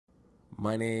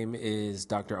My name is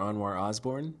Dr. Anwar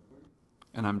Osborne.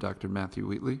 And I'm Dr. Matthew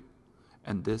Wheatley,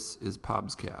 and this is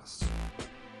Pobscast.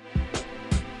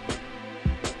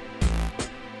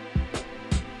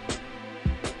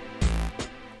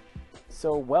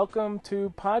 So welcome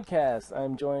to Podcast.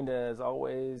 I'm joined as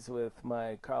always with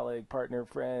my colleague, partner,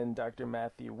 friend, Dr.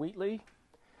 Matthew Wheatley.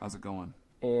 How's it going?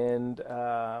 And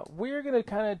we're going to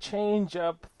kind of change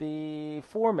up the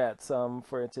format some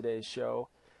for today's show.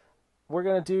 We're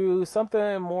going to do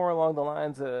something more along the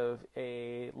lines of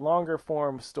a longer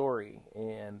form story.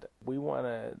 And we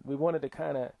wanted to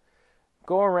kind of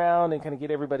go around and kind of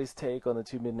get everybody's take on the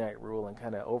Two-Midnight Rule and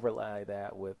kind of overlay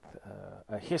that with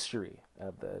a history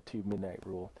of the Two-Midnight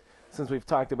Rule, since we've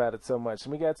talked about it so much.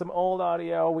 And we got some old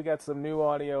audio, we got some new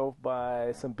audio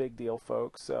by some big deal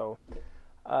folks. So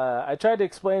I tried to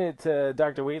explain it to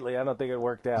Dr. Wheatley. I don't think it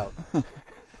worked out.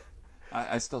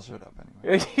 I still showed up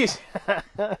anyway.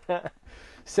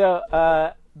 So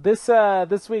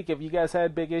this week, have you guys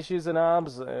had big issues in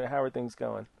OBS? How are things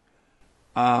going?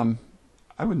 I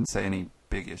wouldn't say any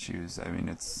big issues. I mean,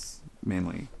 it's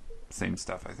mainly same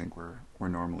stuff I think we're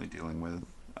normally dealing with.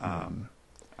 I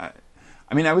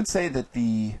would say that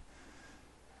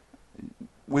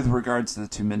with regards to the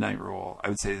Two-Midnight Rule, I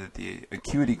would say that the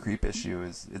acuity creep issue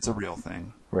it's a real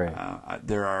thing. Right.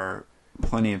 There are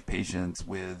plenty of patients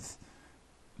with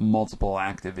multiple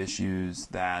active issues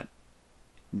that,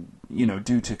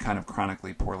 due to kind of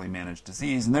chronically poorly managed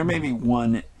disease, and there may be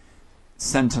one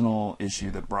sentinel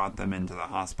issue that brought them into the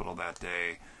hospital that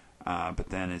day, but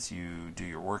then as you do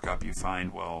your workup, you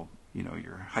find,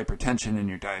 your hypertension and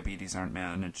your diabetes aren't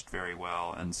managed very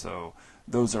well, and so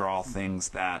those are all things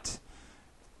that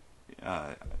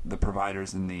the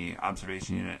providers in the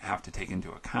observation unit have to take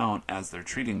into account as they're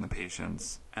treating the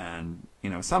patients. And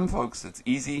some folks it's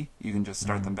easy, you can just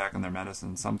start them back on their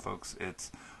medicine. Some folks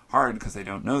it's hard because they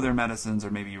don't know their medicines,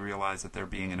 or maybe you realize that they're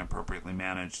being inappropriately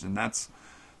managed, and that's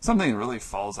something that really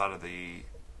falls out of the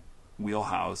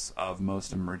wheelhouse of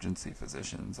most emergency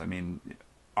physicians. I mean,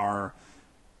 our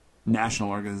national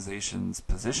organization's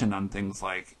position on things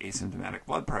like asymptomatic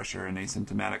blood pressure and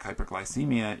asymptomatic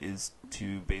hyperglycemia is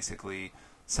to basically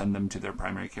send them to their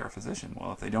primary care physician.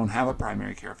 Well, if they don't have a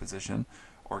primary care physician,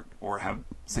 or have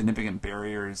significant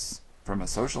barriers from a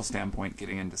social standpoint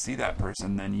getting in to see that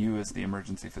person, then you as the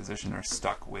emergency physician are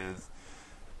stuck with,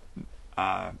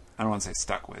 I don't want to say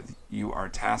stuck with, you are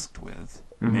tasked with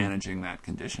managing that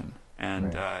condition.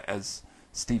 And as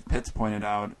Steve Pitts pointed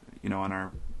out, on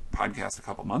our podcast a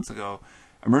couple months ago,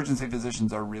 emergency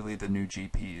physicians are really the new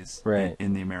GPs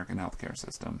in the American healthcare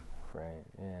system. Right,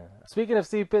 yeah. Speaking of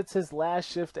Steve Pitts, his last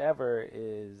shift ever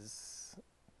is...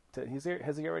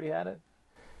 Has he already had it?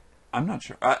 I'm not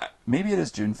sure. Maybe it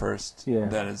is June 1st. Yeah.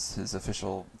 That is his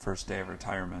official first day of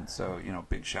retirement. So,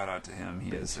 big shout out to him.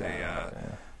 He is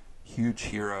a huge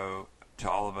hero to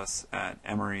all of us at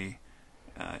Emory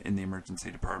in the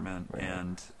emergency department,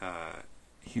 and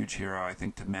huge hero, I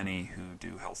think, to many who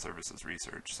do health services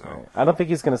research. So I don't think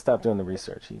he's going to stop doing the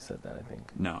research. He said that, I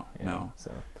think. No.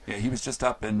 So yeah, he was just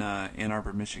up in Ann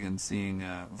Arbor, Michigan, seeing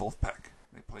Wolfpack.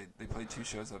 They played two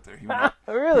shows up there. He went up,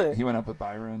 really? He went up with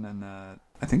Byron, and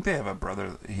I think they have a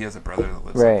brother. He has a brother that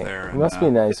lives up there. It must be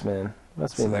nice, man.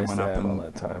 Must be nice to have all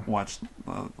that time. Watched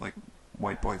like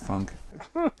White Boy Funk.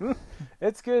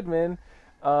 It's good, man.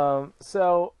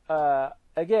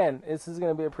 Again, this is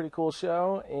going to be a pretty cool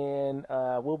show, and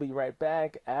we'll be right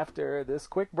back after this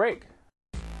quick break.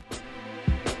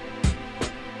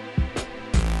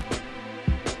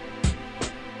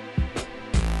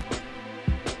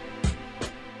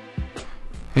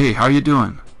 Hey, how you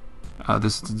doing?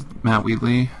 This is Matt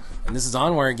Wheatley. And this is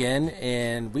Anwar again,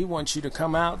 and we want you to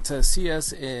come out to see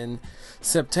us in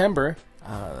September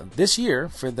this year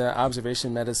for the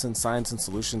Observation Medicine Science and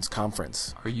Solutions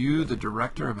Conference. Are you the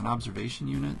director of an observation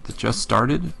unit that just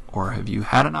started, or have you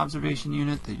had an observation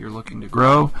unit that you're looking to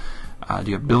grow? Do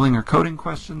you have billing or coding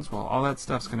questions? Well, all that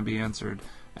stuff's going to be answered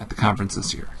at the conference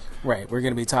this year. Right. We're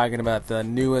going to be talking about the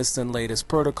newest and latest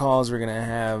protocols. We're going to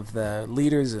have the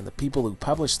leaders and the people who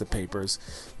publish the papers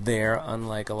there,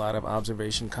 unlike a lot of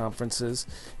observation conferences.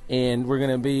 And we're going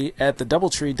to be at the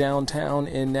Doubletree downtown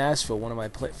in Nashville, one of my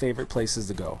favorite places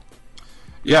to go.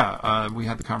 Yeah, we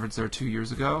had the conference there 2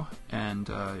 years ago, and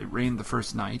it rained the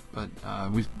first night, but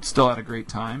we still had a great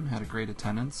time, had a great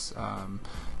attendance.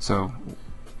 So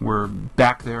we're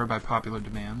back there by popular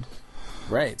demand.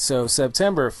 Right. So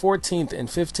September 14th and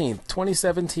 15th,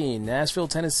 2017, Nashville,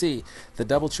 Tennessee, the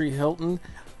Doubletree Hilton.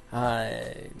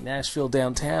 Nashville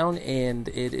downtown, and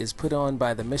it is put on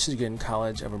by the Michigan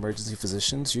College of Emergency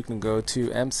Physicians. You can go to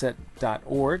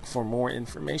mset.org for more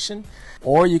information,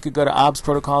 or you could go to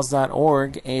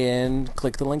obsprotocols.org and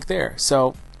click the link there.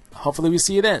 So hopefully we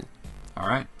see you then. All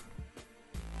right.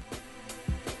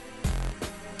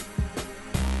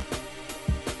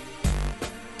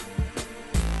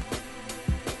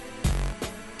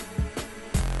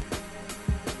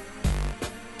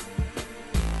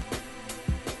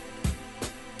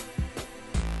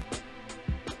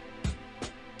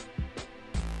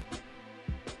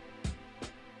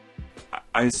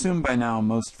 I assume by now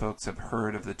most folks have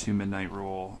heard of the Two-Midnight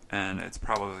Rule, and it's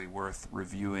probably worth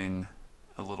reviewing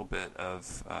a little bit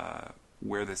of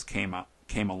where this came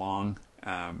along,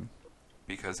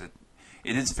 because it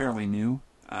is fairly new.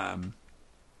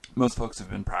 Most folks have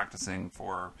been practicing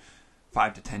for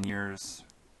 5 to 10 years.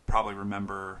 Probably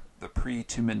remember the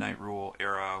pre-Two-Midnight Rule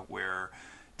era, where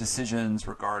decisions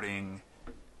regarding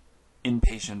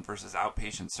inpatient versus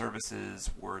outpatient services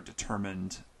were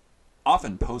determined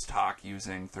often post hoc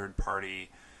using third-party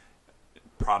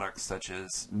products such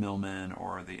as Millman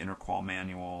or the Interqual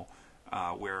manual,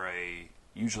 where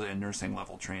usually a nursing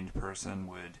level trained person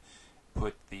would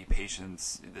put the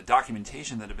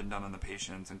documentation that had been done on the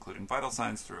patients, including vital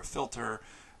signs, through a filter,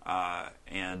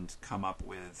 and come up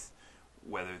with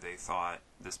whether they thought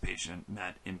this patient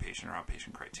met inpatient or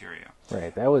outpatient criteria.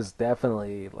 Right. That was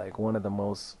definitely like one of the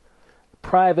most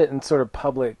private and sort of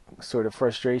public sort of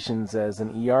frustrations as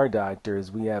an ER doctor,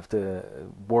 is we have to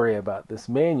worry about this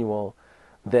manual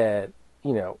that,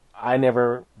 I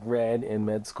never read in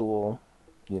med school,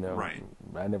 Right.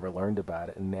 I never learned about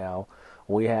it, and now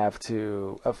we have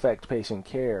to affect patient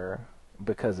care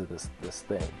because of this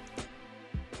thing.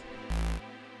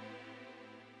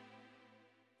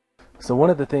 So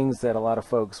one of the things that a lot of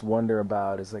folks wonder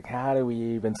about is like, how do we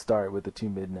even start with the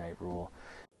Two-Midnight Rule?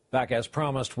 Back as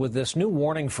promised with this new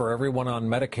warning for everyone on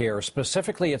Medicare.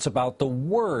 Specifically, it's about the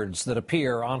words that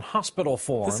appear on hospital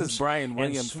forms. This is Brian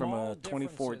Williams from a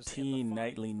 2014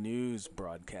 nightly news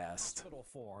broadcast. Hospital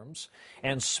forms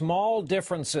and small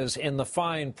differences in the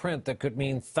fine print that could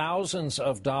mean thousands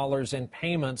of dollars in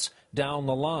payments down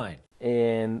the line.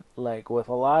 And like with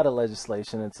a lot of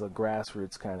legislation, it's a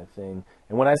grassroots kind of thing.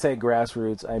 And when I say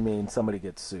grassroots, I mean somebody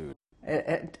gets sued.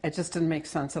 It just didn't make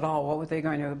sense at all. What were they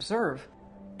going to observe?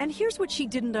 And here's what she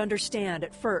didn't understand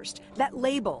at first. That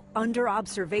label, under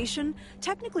observation,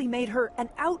 technically made her an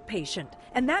outpatient.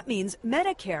 And that means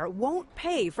Medicare won't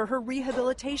pay for her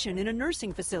rehabilitation in a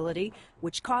nursing facility,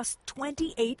 which costs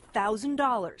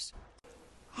 $28,000.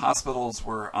 Hospitals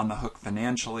were on the hook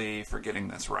financially for getting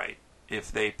this right.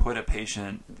 If they put a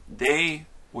patient, they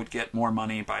would get more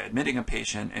money by admitting a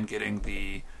patient and getting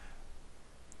the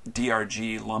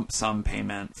DRG lump sum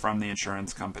payment from the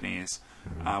insurance companies,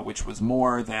 which was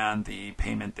more than the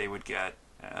payment they would get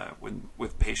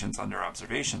with patients under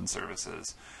observation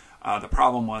services. The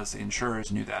problem was the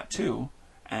insurers knew that too,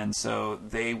 and so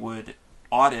they would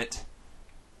audit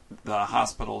the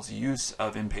hospital's use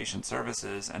of inpatient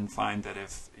services and find that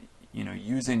if,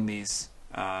 using these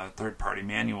third-party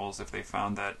manuals, if they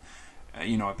found that,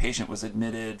 a patient was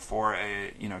admitted for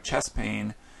a, chest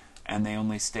pain and they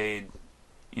only stayed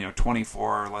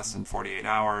 24 or less than 48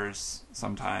 hours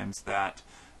sometimes, that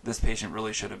this patient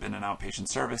really should have been in outpatient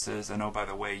services, and oh, by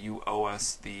the way, you owe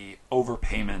us the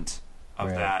overpayment of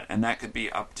Right. that, and that could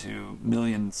be up to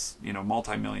millions,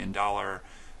 multi-million dollar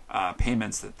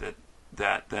payments that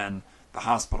then the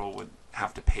hospital would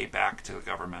have to pay back to the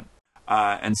government.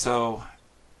 And so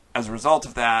as a result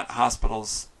of that,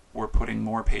 hospitals were putting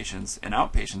more patients in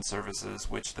outpatient services,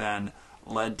 which then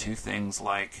led to things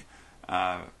like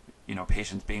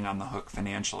patients being on the hook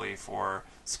financially for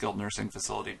skilled nursing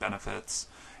facility benefits,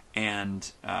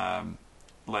 and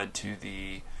led to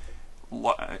the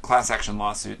class action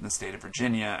lawsuit in the state of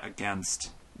Virginia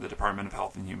against the Department of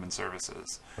Health and Human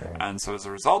Services. Right. And so as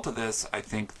a result of this, I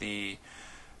think the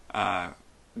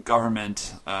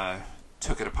government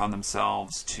took it upon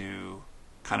themselves to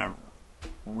kind of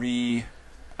reimagine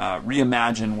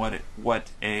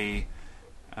what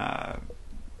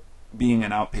being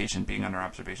an outpatient, being under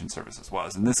observation services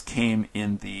was. And this came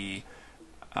in the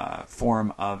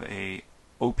form of a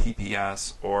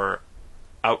OPPS, or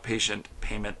Outpatient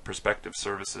Payment Prospective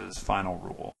Services Final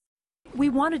Rule. We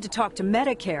wanted to talk to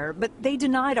Medicare, but they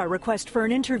denied our request for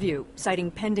an interview,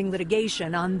 citing pending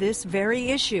litigation on this very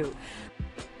issue.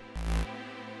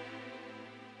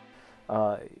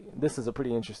 This is a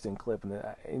pretty interesting clip,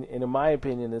 and in my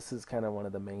opinion, this is kind of one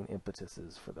of the main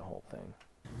impetuses for the whole thing.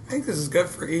 I think this is good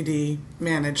for ED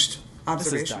managed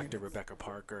observation. This is Dr. Rebecca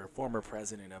Parker, former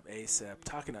president of ACEP,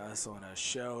 talking to us on a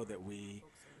show that we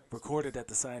recorded at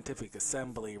the Scientific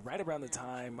Assembly right around the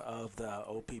time of the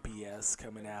OPPS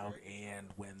coming out and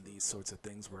when these sorts of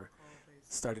things were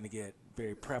starting to get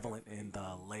very prevalent in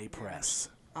the lay press.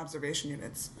 Observation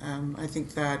units. I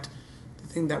think that the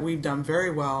thing that we've done very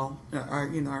well,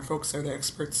 our folks are the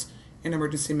experts in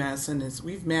emergency medicine, is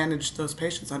we've managed those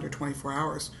patients under 24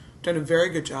 hours. We've done a very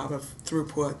good job of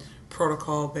throughput,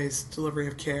 protocol-based delivery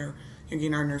of care, and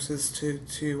getting our nurses to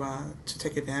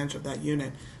take advantage of that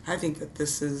unit. I think that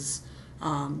this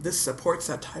supports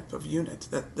that type of unit,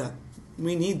 that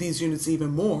we need these units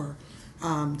even more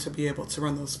to be able to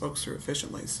run those folks through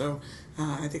efficiently. So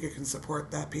I think it can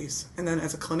support that piece. And then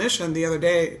as a clinician, the other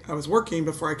day I was working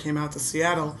before I came out to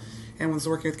Seattle and was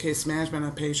working with case management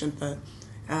on a patient that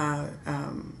I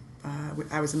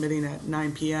was admitting at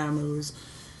 9 p.m. who was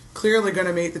clearly going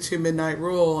to meet the 2 midnight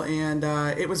rule, and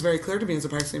it was very clear to me as a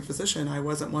practicing physician. I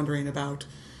wasn't wondering about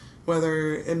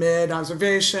whether admit,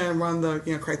 observation, run the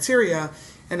criteria.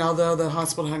 And although the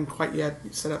hospital hadn't quite yet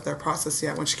set up their process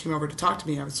yet, when she came over to talk to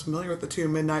me, I was familiar with the 2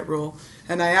 midnight rule.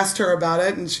 And I asked her about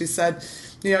it, and she said,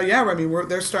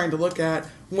 they're starting to look at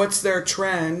what's their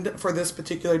trend for this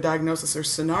particular diagnosis or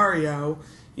scenario.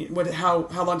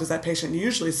 How long does that patient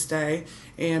usually stay,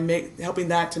 and helping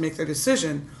that to make their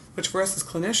decision. Which for us as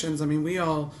clinicians, we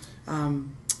all,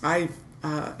 I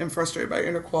am frustrated by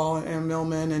Interqual and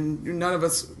Millman, and none of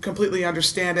us completely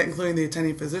understand it, including the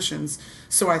attending physicians.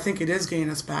 So I think it is getting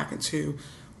us back into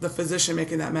the physician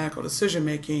making that medical decision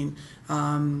making.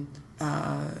 But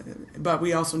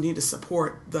we also need to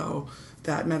support, though,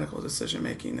 that medical decision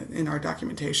making in our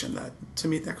documentation to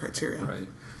meet that criteria. Right.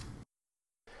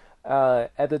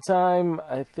 At the time,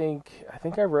 I think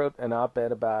I wrote an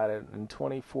op-ed about it in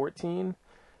 2014.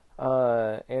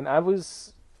 And I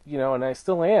was, and I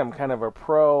still am kind of a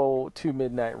pro 2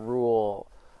 midnight rule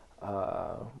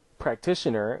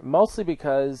practitioner, mostly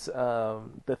because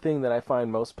the thing that I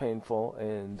find most painful,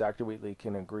 and Dr. Wheatley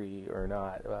can agree or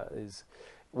not,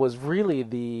 was really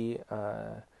the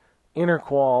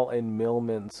Interqual and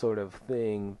Millman sort of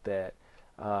thing that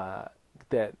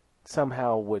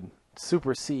somehow would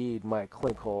supersede my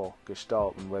clinical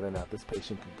gestalt and whether or not this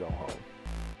patient could go home.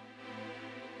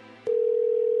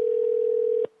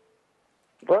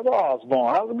 Brother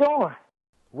Osborne, how's it going?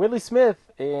 Willie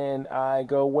Smith and I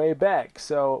go way back.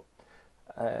 So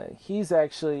he's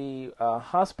actually a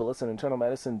hospitalist, an internal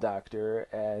medicine doctor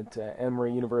at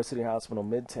Emory University Hospital,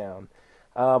 Midtown.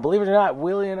 Believe it or not,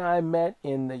 Willie and I met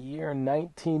in the year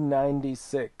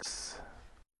 1996.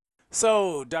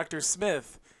 So, Dr.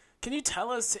 Smith, can you tell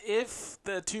us if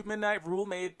the 2 midnight rule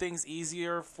made things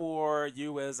easier for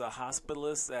you as a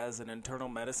hospitalist, as an internal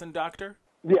medicine doctor?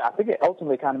 Yeah, I think it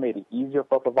ultimately kind of made it easier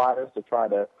for providers to try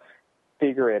to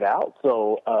figure it out.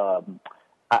 So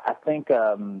I think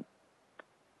so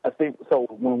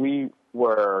when we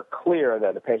were clear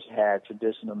that the patient had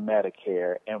traditional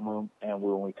Medicare, and when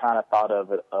we kind of thought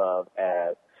of it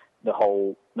as the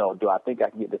whole, do I think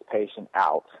I can get this patient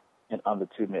out in under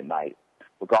 2 midnight,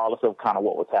 regardless of kind of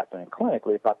what was happening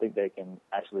clinically, if I think they can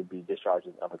actually be discharged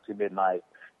in under 2 midnight,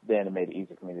 then it made it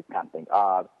easier for me to kind of think, if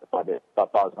I thought it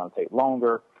was going to take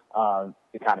longer,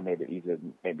 it kind of made it easier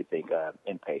to maybe think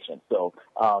inpatient. So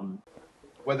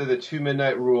whether the 2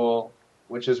 midnight rule,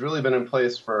 which has really been in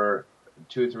place for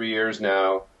 2 or 3 years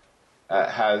now,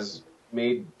 has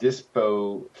made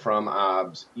dispo from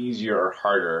OBS easier or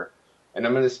harder. And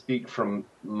I'm going to speak from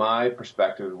my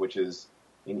perspective, which is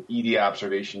an ED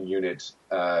observation unit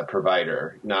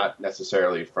provider, not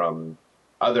necessarily from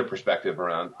other perspective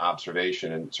around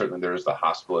observation. And certainly there's the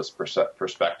hospitalist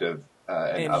perspective.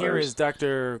 And here is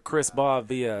Dr. Chris Baugh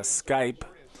via Skype.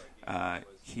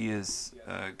 He is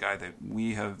a guy that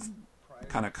we have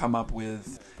kind of come up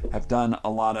with, have done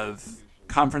a lot of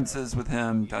conferences with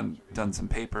him, done some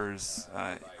papers,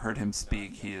 heard him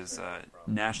speak. He is a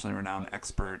nationally renowned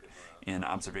expert in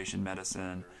observation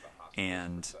medicine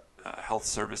and health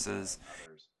services.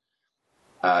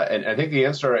 And I think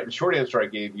the short answer I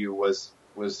gave you was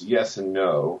yes and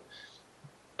no.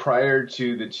 Prior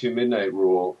to the 2 midnight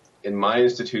rule, in my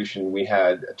institution, we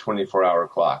had a 24-hour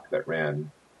clock that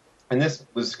ran. And this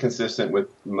was consistent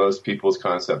with most people's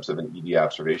concepts of an ED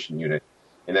observation unit,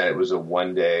 in that it was a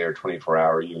 1-day or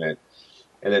 24-hour unit.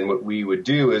 And then what we would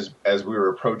do is, as we were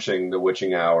approaching the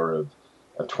witching hour of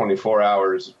 24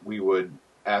 hours, we would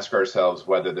ask ourselves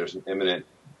whether there's an imminent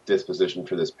disposition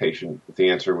for this patient. If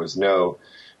the answer was no,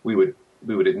 we would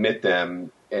admit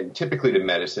them, and typically to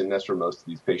medicine. That's where most of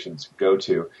these patients go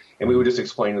to. And we would just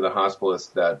explain to the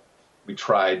hospitalist that we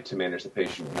tried to manage the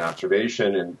patient in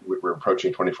observation, and we're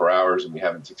approaching 24 hours, and we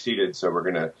haven't succeeded, so we're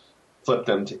going to flip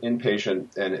them to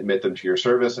inpatient and admit them to your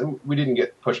service. And we didn't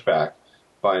get pushback.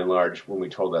 by and large, when we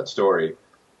told that story.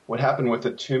 What happened with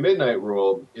the 2 midnight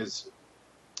rule is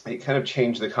it kind of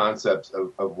changed the concept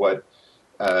of what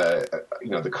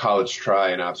the college try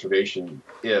and observation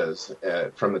is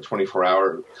from the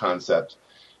 24-hour concept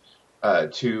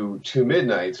to 2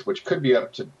 midnights, which could be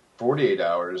up to 48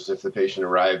 hours if the patient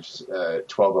arrives at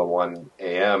 12:01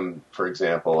 a.m., for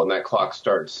example, and that clock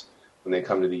starts when they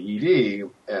come to the ED,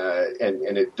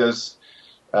 and it does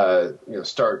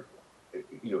start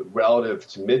relative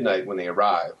to midnight when they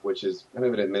arrive, which is kind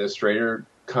of an administrator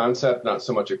concept, not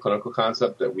so much a clinical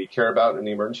concept that we care about in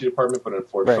the emergency department, but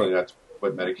unfortunately that's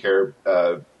what Medicare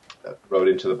wrote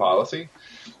into the policy.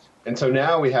 And so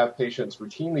now we have patients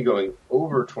routinely going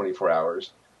over 24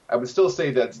 hours. I would still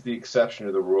say that's the exception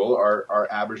to the rule. Our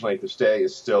average length of stay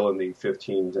is still in the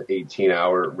 15 to 18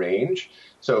 hour range.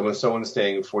 So when someone's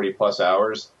staying 40 plus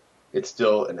hours, it's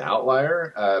still an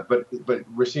outlier. But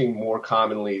we're seeing more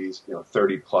commonly these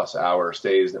 30 plus hour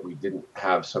stays that we didn't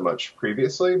have so much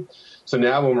previously. So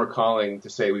now when we're calling to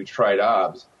say we've tried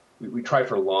OBS, we try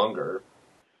for longer.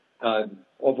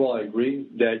 Overall, I agree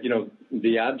that,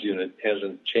 the OBS unit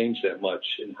hasn't changed that much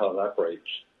in how it operates.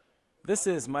 This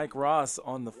is Mike Ross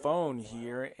on the phone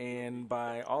here, and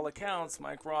by all accounts,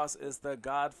 Mike Ross is the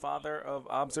godfather of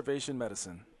observation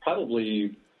medicine.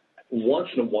 Probably once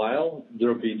in a while, there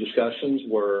will be discussions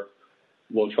where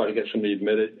we'll try to get somebody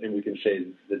admitted and we can say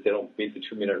that they don't meet the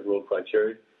 2 minute rule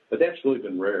criteria, but that's really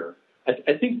been rare.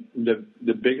 I think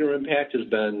the bigger impact has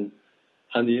been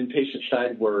on the inpatient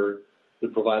side where the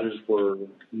providers were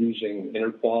using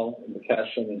InterQual and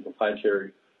McKesson and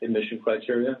proprietary admission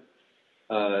criteria.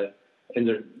 And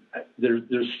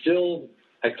there's still,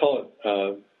 I call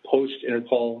it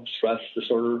post-InterQual stress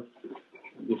disorder.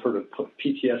 You've heard of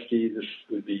PTSD. This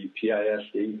would be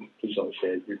PISD. Please don't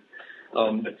say it.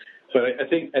 But I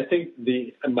think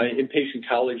my inpatient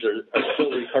colleagues are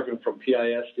still recovering from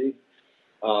PISD,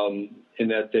 in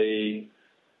that they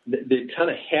kind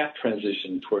of half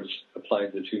transitioned towards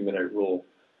applying the 2 minute rule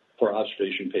for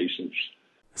observation patients.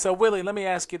 So, Willie, let me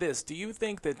ask you this. Do you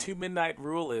think the 2 midnight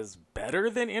rule is better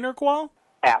than InterQual?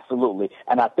 Absolutely.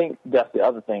 And I think that's the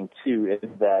other thing, too, is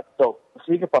that, so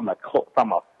speaking from a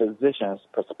physician's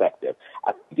perspective,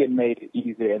 I think it made it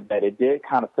easier in that it did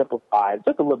kind of simplify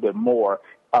just a little bit more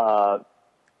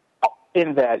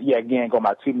in that, again, going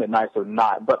by 2 midnights or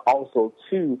not, but also,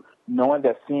 too, knowing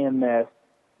that CMS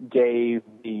gave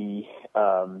the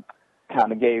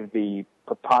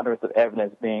preponderance of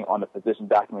evidence being on the physician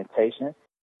documentation.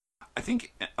 I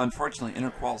think, unfortunately,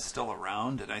 InterQual is still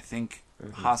around, and I think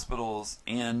hospitals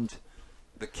and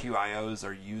the QIOs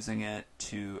are using it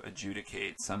to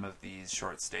adjudicate some of these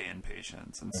short stay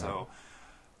inpatients. And so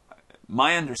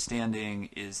my understanding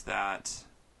is that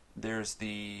there's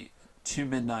the 2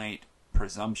 midnight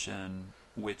presumption,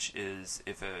 which is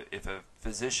if a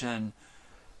physician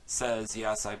says,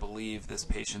 yes, I believe this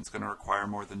patient's going to require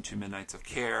more than 2 midnights of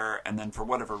care, and then for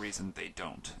whatever reason they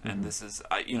don't. And this is,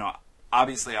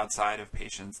 obviously outside of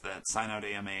patients that sign out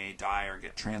AMA, die, or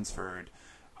get transferred,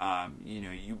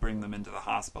 you bring them into the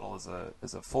hospital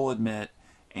as a full admit,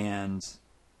 and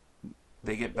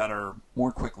they get better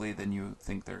more quickly than you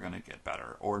think they're going to get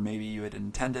better. Or maybe you had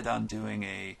intended on doing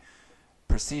a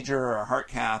procedure or a heart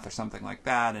cath or something like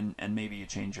that, and maybe you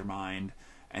change your mind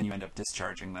and you end up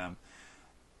discharging them.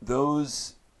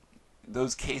 Those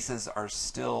cases are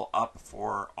still up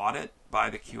for audit by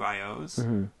the QIOs,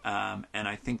 and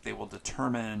I think they will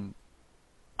determine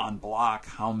on block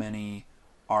how many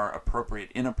are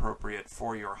appropriate, inappropriate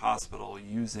for your hospital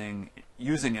using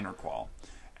InterQual.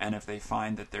 And if they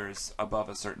find that there's above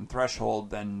a certain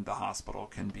threshold, then the hospital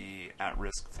can be at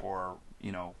risk for,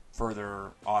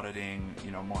 further auditing,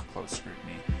 more close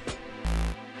scrutiny.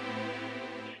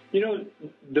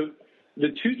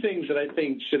 The two things that I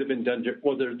think should have been done,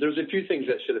 there's a few things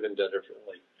that should have been done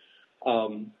differently.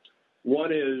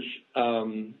 One is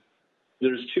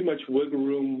there's too much wiggle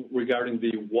room regarding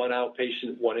the one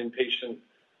outpatient, one inpatient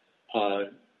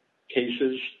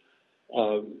cases.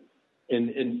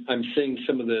 And I'm seeing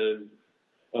some of the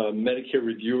Medicare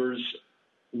reviewers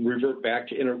revert back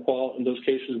to InterQual in those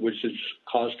cases, which has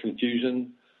caused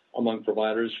confusion among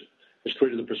providers. It's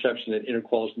created the perception that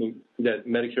that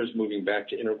Medicare is moving back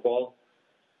to InterQual.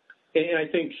 And I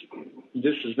think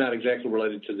this is not exactly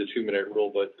related to the 2 minute rule,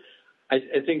 but I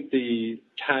think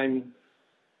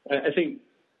I think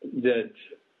that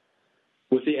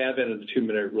with the advent of the 2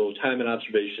 minute rule, time and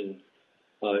observation,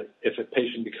 if a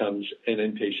patient becomes an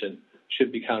inpatient,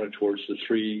 should be counted towards the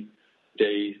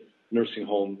 3-day nursing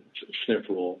home SNF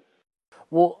rule.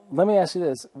 Well, let me ask you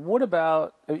this. What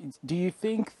about, do you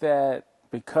think that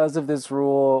because of this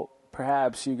rule,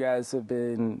 perhaps you guys have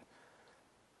been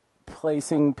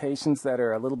placing patients that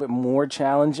are a little bit more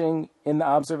challenging in the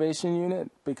observation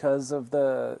unit because of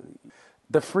the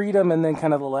freedom and then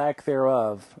kind of the lack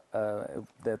thereof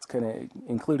that's kind of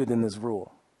included in this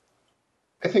rule?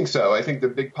 I think so. I think the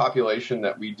big population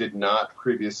that we did not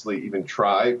previously even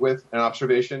try with an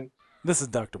observation. This is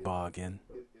Dr. Baugh again.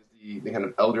 Is the kind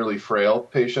of elderly, frail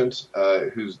patient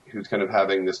who's kind of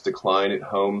having this decline at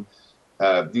home.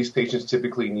 These patients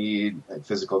typically need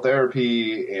physical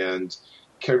therapy and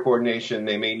care coordination.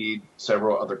 They may need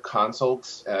several other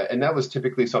consults, and that was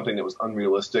typically something that was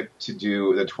unrealistic to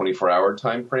do in a 24-hour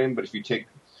time frame. But if you take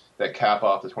that cap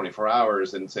off the 24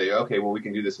 hours and say, okay, well, we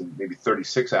can do this in maybe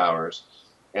 36 hours.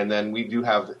 And then we do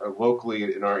have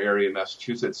locally in our area in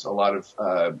Massachusetts a lot of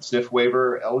SNF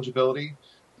waiver eligibility.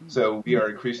 So we are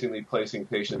increasingly placing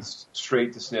patients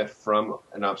straight to SNF from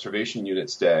an observation unit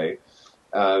stay.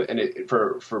 And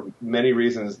for many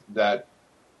reasons, that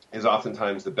is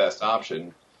oftentimes the best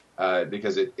option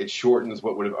because it shortens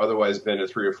what would have otherwise been a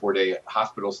 3 or 4 day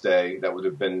hospital stay that would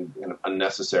have been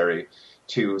unnecessary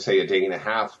to, say, a day and a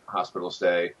half hospital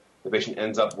stay. The patient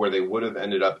ends up where they would have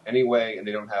ended up anyway, and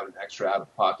they don't have an extra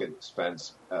out-of-pocket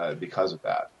expense because of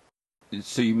that.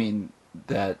 So you mean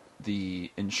that the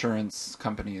insurance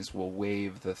companies will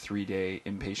waive the 3-day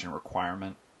inpatient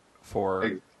requirement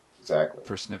for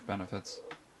SNF benefits?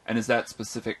 And is that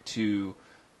specific to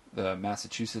the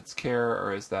Massachusetts care,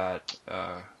 or is that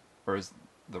or is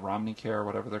the Romney care,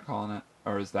 whatever they're calling it,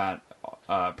 or is that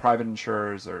private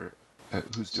insurers, or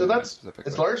who's doing that specifically?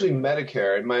 It's largely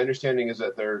Medicare, and my understanding is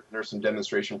that there's some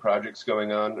demonstration projects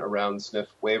going on around SNF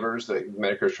waivers that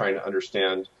Medicare is trying to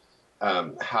understand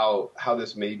how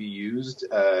this may be used,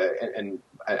 and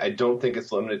I don't think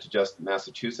it's limited to just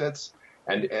Massachusetts.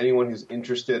 And anyone who's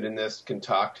interested in this can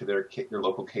talk to their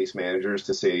local case managers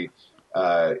to see,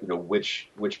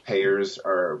 which payers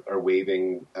are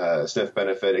waiving SNF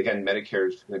benefit. Again, Medicare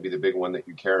is going to be the big one that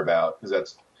you care about because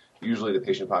that's usually the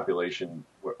patient population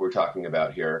we're talking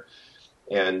about here.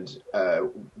 And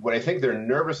what I think they're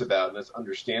nervous about, and it's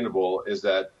understandable, is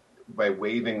that by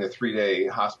waiving the 3-day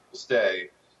hospital stay,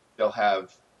 they'll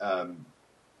have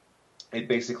it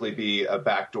basically be a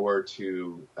backdoor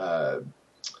to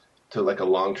like a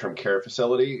long-term care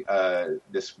facility,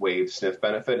 this waived SNF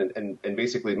benefit. And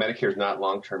basically Medicare is not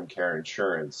long-term care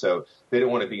insurance. So they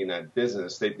don't want to be in that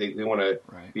business. They want to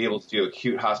be able to do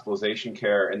acute hospitalization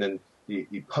care and then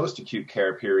the post-acute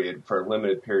care period for a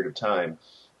limited period of time.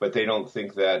 But they don't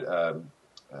think that,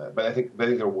 but I think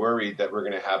they're worried that we're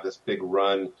going to have this big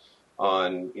run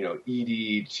on,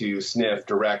 ED to SNF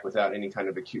direct without any kind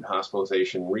of acute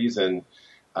hospitalization reason.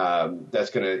 That's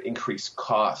going to increase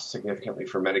costs significantly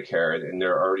for Medicare, and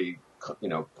they're already,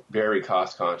 very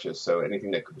cost conscious. So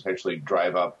anything that could potentially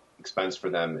drive up expense for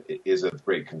them is of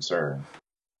great concern.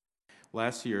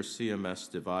 Last year,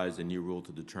 CMS devised a new rule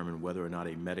to determine whether or not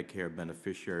a Medicare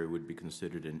beneficiary would be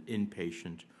considered an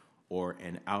inpatient or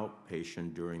an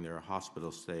outpatient during their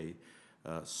hospital stay,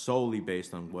 solely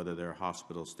based on whether their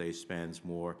hospital stay spans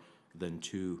more than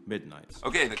 2 midnights.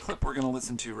 Okay, the clip we're going to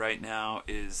listen to right now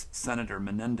is Senator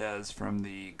Menendez from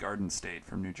the Garden State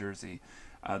from New Jersey.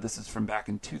 This is from back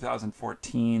in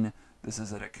 2014. This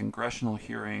is at a congressional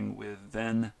hearing with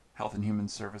then Health and Human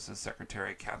Services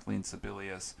Secretary Kathleen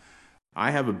Sebelius.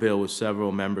 I have a bill with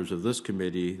several members of this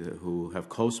committee who have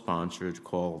co-sponsored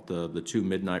called the 2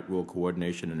 Midnight Rule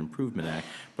Coordination and Improvement Act.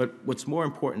 But what's more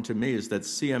important to me is that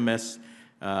CMS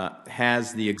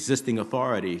has the existing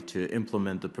authority to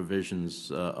implement the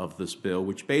provisions of this bill,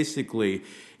 which basically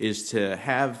is to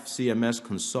have CMS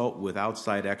consult with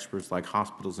outside experts like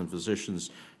hospitals and physicians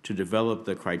to develop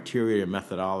the criteria and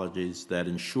methodologies that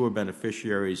ensure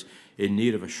beneficiaries in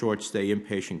need of a short stay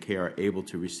inpatient care are able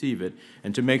to receive it,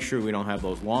 and to make sure we don't have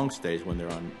those long stays when they're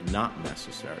not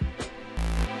necessary.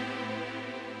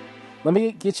 Let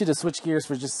me get you to switch gears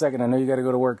for just a second. I know you got to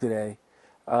go to work today.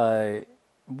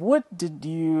 What did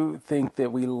you think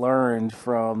that we learned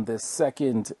from the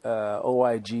second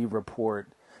OIG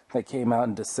report that came out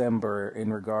in December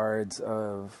in regards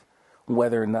of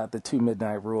whether or not the 2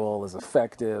 midnight rule is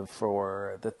effective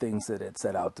for the things that it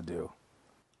set out to do?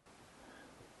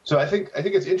 So I think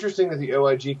it's interesting that the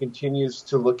OIG continues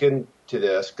to look into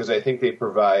this because I think they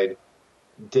provide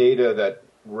data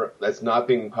that's not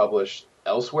being published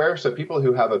elsewhere. So people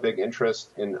who have a big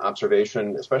interest in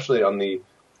observation, especially on the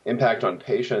impact on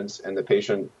patients and the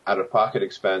patient out-of-pocket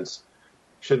expense,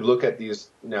 should look at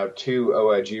these now 2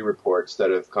 OIG reports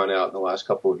that have gone out in the last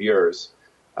couple of years.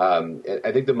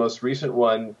 I think the most recent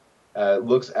one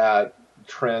looks at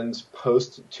trends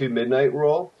post 2 midnight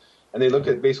rule, and they look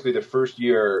at basically the first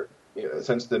year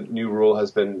since the new rule has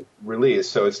been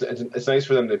released. So it's nice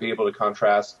for them to be able to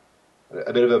contrast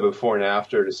a bit of a before and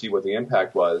after to see what the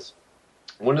impact was.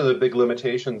 One of the big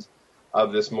limitations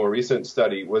of this more recent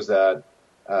study was that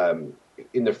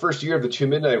in the first year of the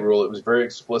Two-Midnight Rule, it was very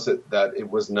explicit that it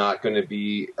was not going to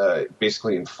be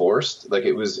basically enforced. Like,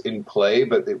 it was in play,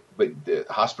 but the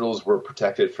hospitals were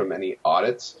protected from any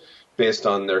audits based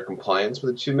on their compliance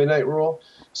with the Two-Midnight Rule.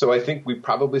 So I think we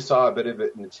probably saw a bit of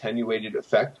an attenuated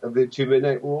effect of the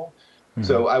Two-Midnight Rule. Mm-hmm.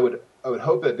 So I would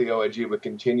hope that the OIG would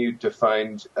continue to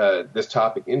find this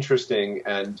topic interesting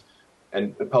and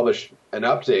publish an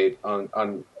update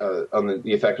on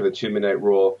the effect of the Two-Midnight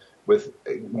Rule with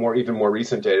even more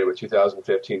recent data, with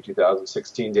 2015,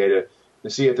 2016 data, to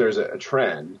see if there's a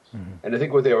trend. Mm-hmm. And I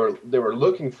think what they were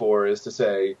looking for is to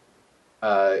say,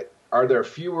 are there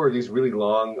fewer of these really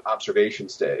long observation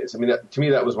stays? I mean, to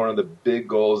me, that was one of the big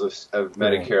goals of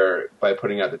Medicare by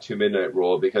putting out the Two-Midnight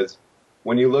Rule, because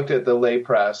when you looked at the lay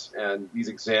press and these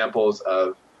examples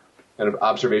of kind of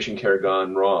observation care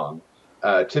gone wrong,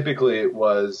 typically it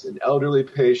was an elderly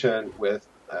patient with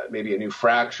maybe a new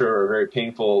fracture or a very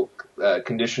painful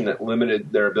condition that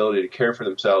limited their ability to care for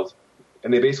themselves.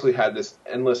 And they basically had this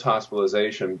endless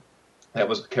hospitalization that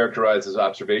was characterized as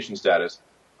observation status.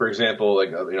 For example,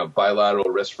 like,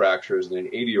 bilateral wrist fractures in an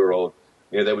 80-year-old,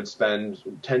 they would spend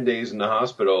 10 days in the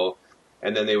hospital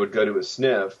and then they would go to a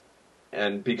sniff.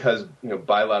 And because,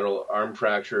 bilateral arm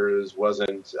fractures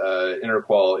wasn't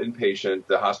interqual inpatient,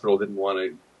 the hospital didn't want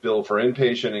to bill for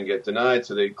inpatient and get denied,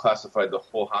 so they classified the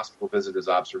whole hospital visit as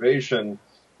observation.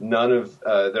 None of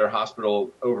their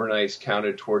hospital overnights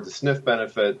counted towards the SNF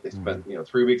benefit. They spent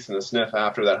 3 weeks in the SNF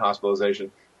after that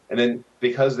hospitalization, and then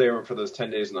because they were for those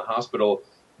 10 days in the hospital,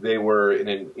 they were in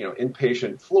an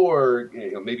inpatient floor,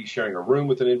 maybe sharing a room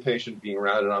with an inpatient, being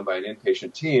rounded on by an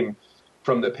inpatient team.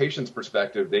 From the patient's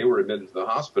perspective, they were admitted to the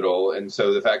hospital, and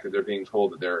so the fact that they're being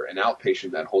told that they're an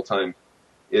outpatient that whole time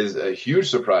is a huge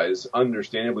surprise,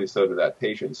 understandably so, to that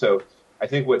patient. So I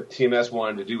think what CMS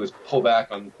wanted to do was pull back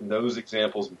on those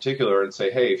examples in particular and say,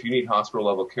 hey, if you need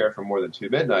hospital-level care for more than 2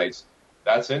 midnights,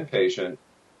 that's inpatient.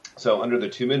 So under the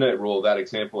Two-Midnight Rule, that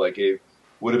example I gave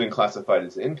would have been classified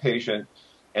as inpatient,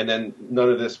 and then none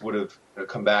of this would have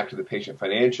come back to the patient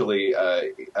financially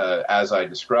as I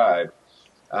described.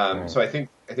 So I think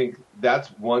that's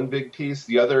one big piece.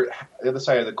 The other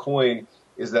side of the coin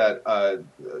is that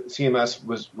CMS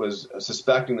was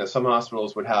suspecting that some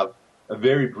hospitals would have a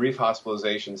very brief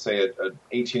hospitalization, say an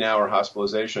 18-hour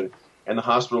hospitalization, and the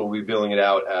hospital will be billing it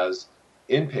out as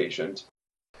inpatient.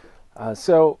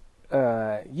 So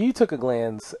you took a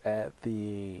glance at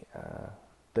the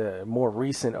more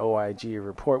recent OIG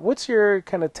report. What's your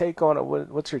kind of take on it?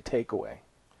 What's your takeaway?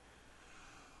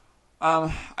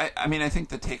 I mean, I think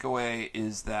the takeaway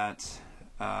is that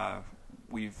the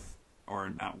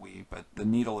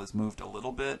needle has moved a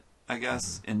little bit, I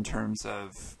guess, in terms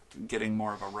of getting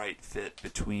more of a right fit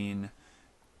between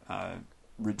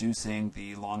reducing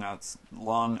the long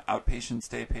outpatient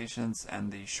stay patients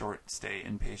and the short stay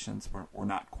inpatients. We're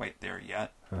not quite there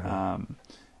yet.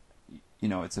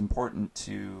 It's important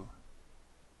to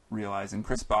realize, and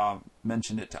Chris Baugh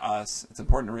mentioned it to us, it's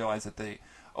important to realize that the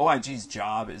OIG's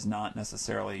job is not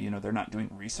necessarily, they're not doing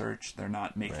research, they're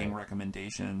not making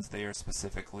recommendations, they are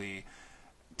specifically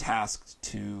tasked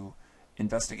to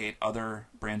investigate other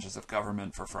branches of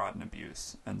government for fraud and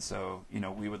abuse. And so,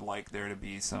 we would like there to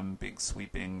be some big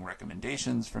sweeping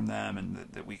recommendations from them, and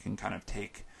that we can kind of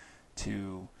take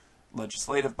to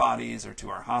legislative bodies or to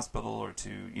our hospital or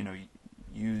to,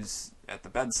 use at the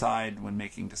bedside when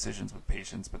making decisions with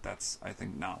patients. But that's, I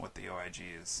think, not what the OIG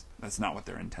is. That's not what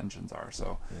their intentions are.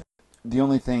 So the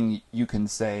only thing you can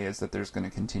say is that there's going to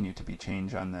continue to be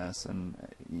change on this. And,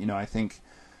 I think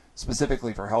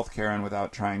specifically for healthcare, and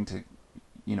without trying to,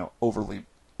 overly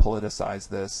politicize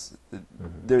this,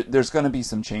 there's going to be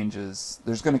some changes.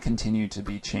 There's going to continue to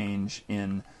be change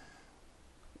in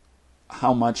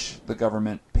how much the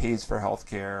government pays for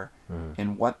healthcare,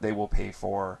 in what they will pay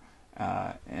for.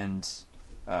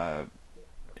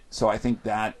 So I think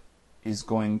that is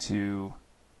going to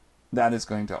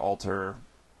alter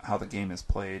how the game is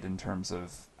played in terms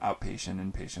of outpatient,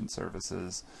 inpatient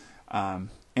services.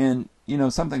 And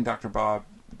something Dr. Baugh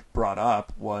brought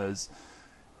up was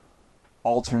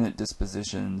alternate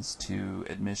dispositions to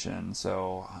admission.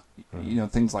 So,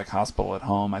 things like hospital at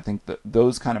home, I think that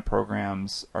those kind of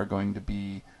programs are going to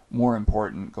be more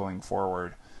important going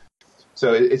forward.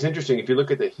 So it's interesting, if you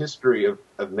look at the history of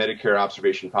Medicare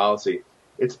observation policy,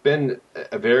 it's been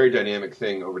a very dynamic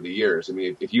thing over the years. I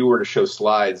mean, if you were to show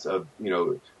slides of,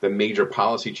 the major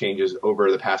policy changes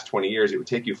over the past 20 years, it would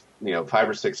take you, 5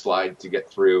 or 6 slides to get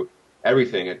through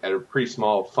everything at a pretty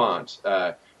small font.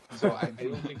 So I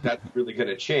don't think that's really going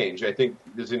to change. I think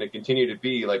there's going to continue to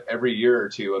be, like, every year or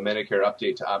two, a Medicare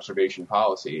update to observation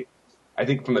policy. I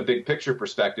think from a big picture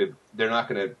perspective, they're not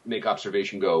going to make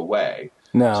observation go away.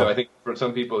 No. So I think for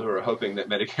some people who are hoping that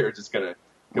Medicare is just going to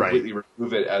completely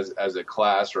remove it as a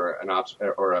class or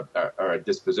a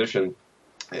disposition,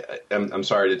 I'm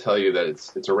sorry to tell you that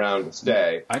it's around to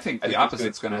stay. I think the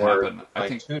opposite's going to happen. I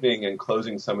think tuning and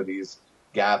closing some of these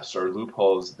gaps or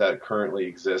loopholes that currently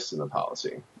exist in the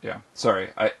policy. Yeah, sorry.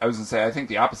 I was going to say, I think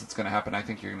the opposite's going to happen. I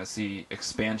think you're going to see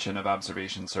expansion of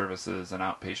observation services and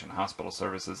outpatient hospital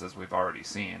services, as we've already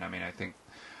seen. I mean,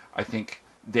 I think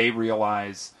they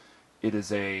realize it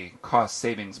is a cost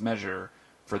savings measure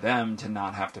for them to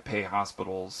not have to pay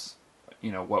hospitals,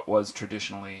 what was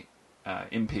traditionally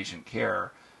inpatient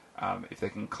care. If they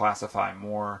can classify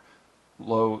more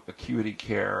low acuity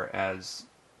care as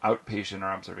outpatient or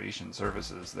observation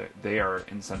services, they are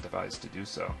incentivized to do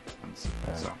so.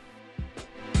 So.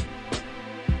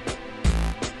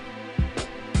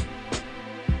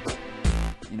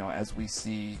 As we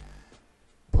see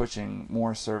pushing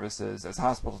more services, as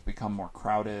hospitals become more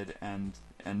crowded and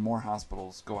more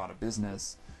hospitals go out of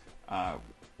business,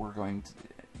 we're going to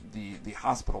the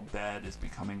hospital bed is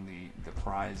becoming the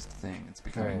prized thing. It's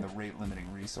becoming the rate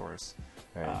limiting resource.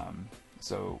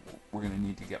 So we're going to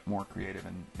need to get more creative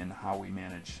in how we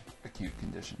manage acute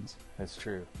conditions. That's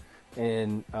true.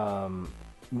 And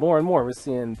more and more we're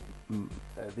seeing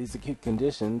these acute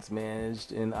conditions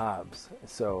managed in OBS.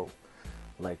 So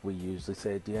like we usually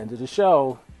say at the end of the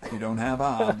show, you don't have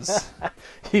OBS.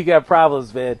 You got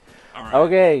problems, man. All right.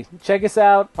 Okay, check us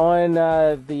out on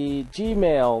the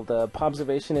Gmail, the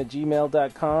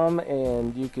popservation@gmail.com,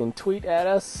 and you can tweet at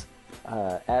us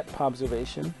at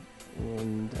popservation.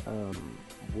 And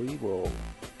we will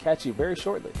catch you very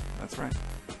shortly. That's right.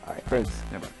 All right, thanks.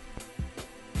 Yeah, bye.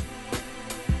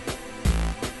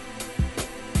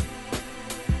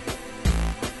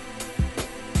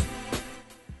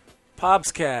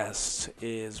 Pobscast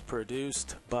is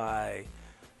produced by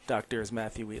Doctors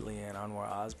Matthew Wheatley and Anwar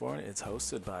Osborne. It's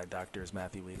hosted by Doctors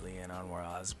Matthew Wheatley and Anwar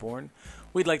Osborne.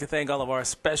 We'd like to thank all of our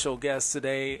special guests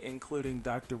today, including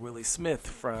Dr. Willie Smith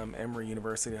from Emory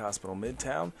University Hospital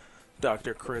Midtown,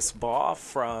 Dr. Chris Baugh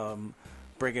from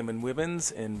Brigham and Women's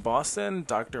in Boston,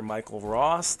 Dr. Michael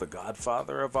Ross, the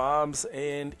godfather of OBS,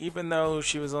 and even though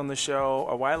she was on the show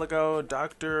a while ago,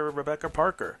 Dr. Rebecca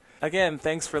Parker. Again,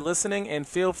 thanks for listening, and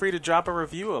feel free to drop a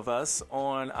review of us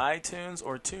on iTunes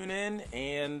or TuneIn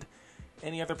and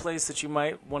any other place that you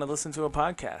might want to listen to a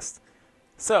podcast.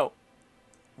 So,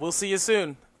 we'll see you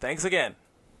soon. Thanks again.